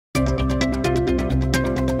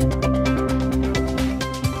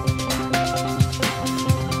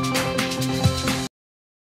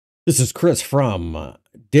This is Chris from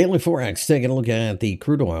Daily Forex taking a look at the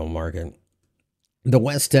crude oil market. The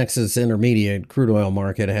West Texas Intermediate crude oil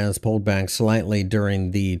market has pulled back slightly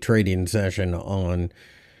during the trading session on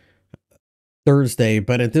Thursday,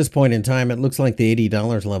 but at this point in time, it looks like the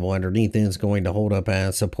 $80 level underneath is going to hold up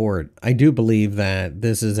as support. I do believe that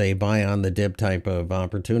this is a buy on the dip type of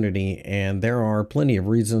opportunity, and there are plenty of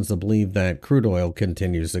reasons to believe that crude oil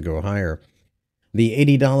continues to go higher. The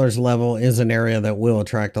 $80 level is an area that will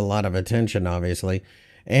attract a lot of attention, obviously.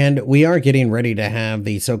 And we are getting ready to have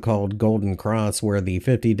the so called golden cross where the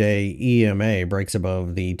 50-day EMA breaks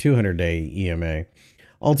above the 200-day EMA.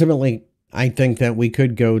 Ultimately, I think that we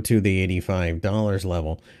could go to the $85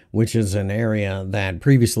 level, which is an area that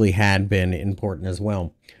previously had been important as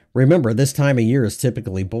well. Remember, this time of year is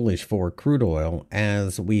typically bullish for crude oil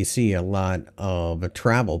as we see a lot of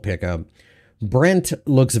travel pickup. Brent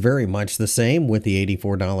looks very much the same with the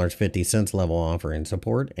 $84.50 level offering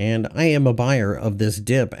support, and I am a buyer of this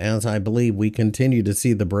dip as I believe we continue to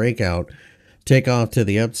see the breakout take off to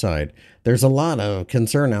the upside. There's a lot of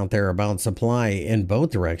concern out there about supply in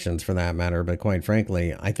both directions for that matter, but quite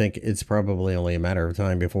frankly, I think it's probably only a matter of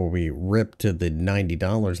time before we rip to the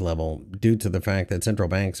 $90 level due to the fact that central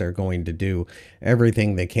banks are going to do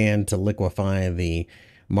everything they can to liquefy the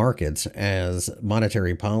markets as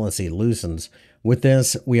monetary policy loosens. With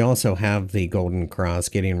this, we also have the golden cross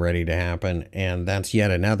getting ready to happen, and that's yet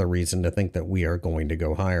another reason to think that we are going to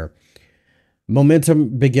go higher.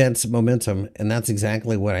 Momentum begets momentum, and that's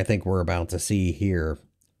exactly what I think we're about to see here.